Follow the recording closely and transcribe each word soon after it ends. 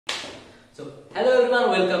So hello everyone,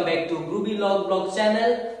 welcome back to ग्रूबी blog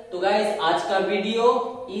channel. तो guys, आज का video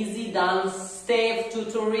easy dance step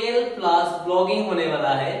tutorial plus blogging होने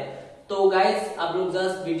वाला है। तो गाइस, आप लोग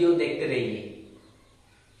जस्ट वीडियो देखते रहिए।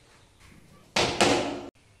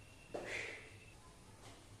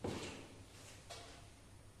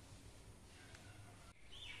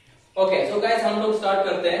 ओके, सो गाइस, हम लोग स्टार्ट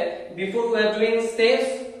करते हैं। Before we are doing steps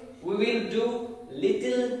we will do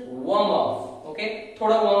little warm up. Okay,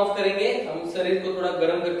 थोड़ा वार्म अप करेंगे, हम शरीर को थोड़ा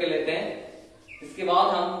गर्म करके लेते हैं, इसके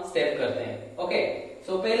बाद हम स्टेप करते हैं। ओके,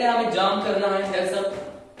 सो पहले हमें जंप करना है सब।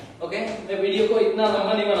 ओके, मैं वीडियो को इतना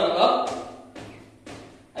लंबा नहीं बनाऊंगा,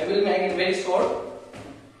 I will make it very short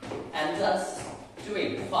and just do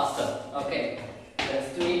it faster. Okay, let's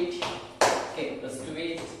do it. Okay, let's do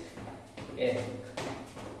it. Okay,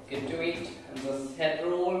 get to it and just head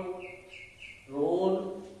roll, roll,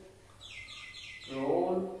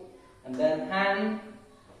 roll, and then hand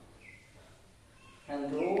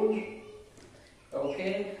roll.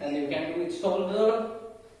 Okay, and you can do it shoulder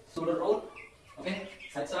roll. Okay,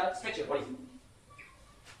 side stretch your body,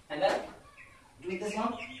 and then do it this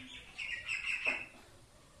one.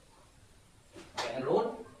 Okay, and roll,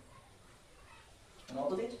 and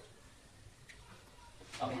opposite.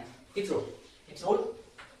 Okay, hips roll.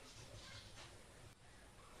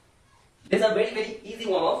 This is a very easy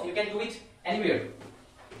warm up. You can do it anywhere.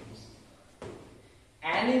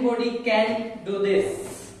 Anybody can do this.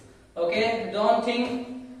 Okay, don't think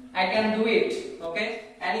I can do it. Okay,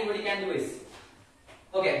 anybody can do this.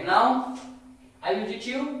 Okay, now I will teach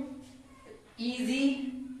you easy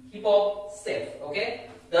hip hop step. Okay,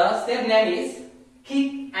 the step name is kick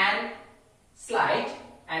and slide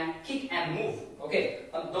and kick and move. Okay,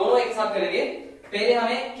 हम दोनों एक साथ करेंगे। पहले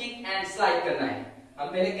हमें kick and slide करना है। हम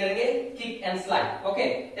पहले करेंगे kick and slide. Okay,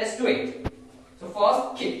 let's do it. So first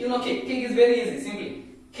kick. You know kick is very easy. Simply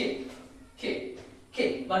kick,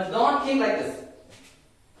 but don't kick like this.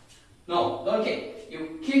 No, don't kick. You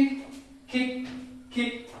kick.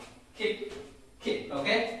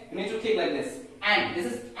 Okay, you need to kick like this. And this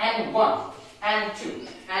is and 1 and 2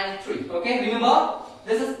 and 3. Okay, remember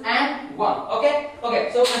this is and 1. Okay,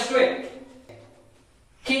 so let's do it.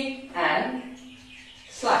 Kick and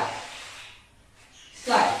slide.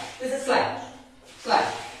 This is slide.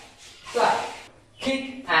 Kick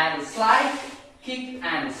and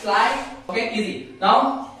slide. Okay, easy. Now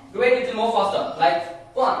do it a little more faster. Like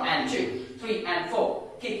 1 and 2, 3 and 4.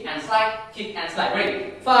 Kick and slide.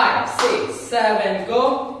 Ready? 5, 6, 7, go.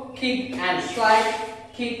 Kick and slide.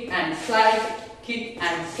 Kick and slide. Kick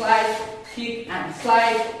and slide. Kick and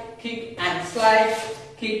slide. Kick and slide.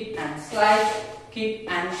 Kick and slide. Kick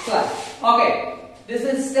and slide. Okay. This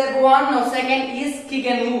is step 1. Now second is kick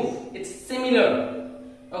and move. It's similar.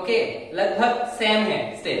 Okay, लगभग same है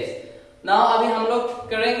steps. Now अभी हम लोग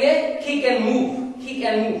करेंगे kick and move.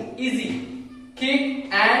 Easy. Kick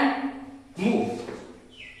and move.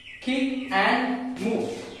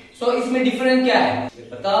 So इसमें different क्या है?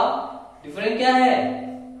 पता डिफरेंट क्या है?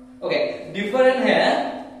 Okay, डिफरेंट है,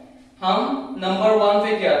 हम नंबर 1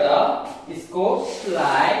 पे किया था इसको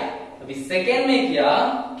slide, अभी सेकेंड में किया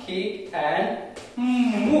kick and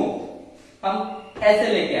move, हम ऐसे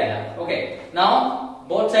लेके आया। ओके, नाउ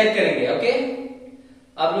बोथ साइड करेंगे। ओके,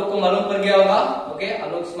 आप लोग को मालूम पड़ गया होगा। ओके,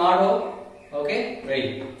 आप लोग स्मार्ट हो। Okay,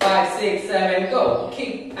 ready? 5, 6, 7, go.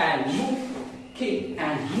 Kick and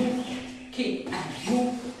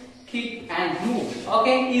move.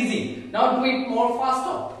 Okay, easy. Now do it more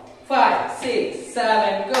faster. 5, 6,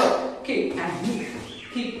 7, go. Kick and move.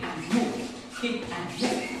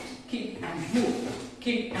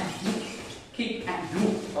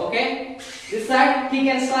 Okay, this side kick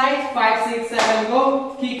and slide. 5, 6, 7,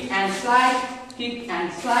 go. Kick and slide. Kick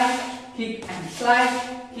and slide. Kick and slide.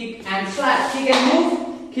 Kick and slide. Kick and move.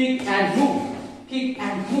 Kick and move. Kick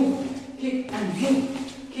and move. Kick and move.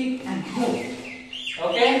 Kick and move.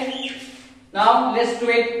 Okay, now let's do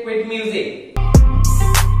it with music.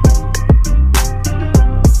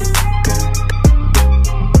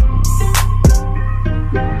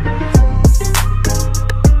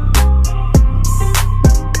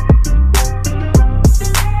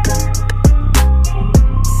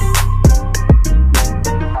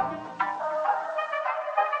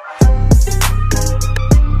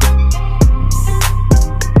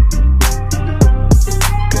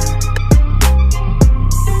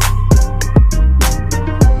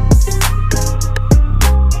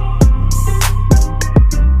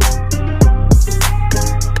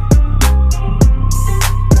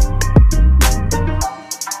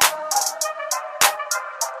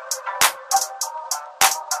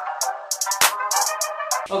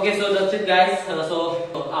 Okay, so that's it guys. सो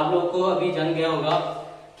आप लोग को अभी जान गया होगा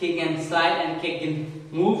kick and slide and kick in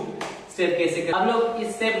move step कैसे कर, आप लोग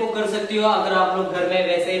इस स्टेप को कर सकती हो। अगर आप लोग घर में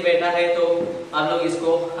वैसे ही बैठा है तो आप लोग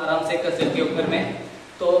इसको आराम से कर सकती हो घर में।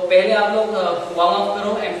 तो पहले आप लोग वार्म अप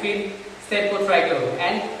करो एंड फिर स्टेप को ट्राई करो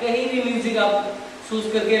एंड कहीं भी म्यूजिक आप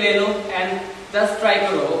चूज करके ले लो एंड जस्ट ट्राई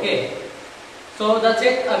करो। Okay, so that's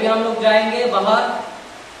it. अभी हम लोग जाएंगे बाहर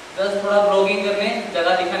जस्ट थोड़ा ब्लॉगिंग करने,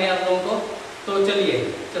 जगह दिखाने आप लोगों को। तो चलिए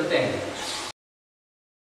चलते हैं।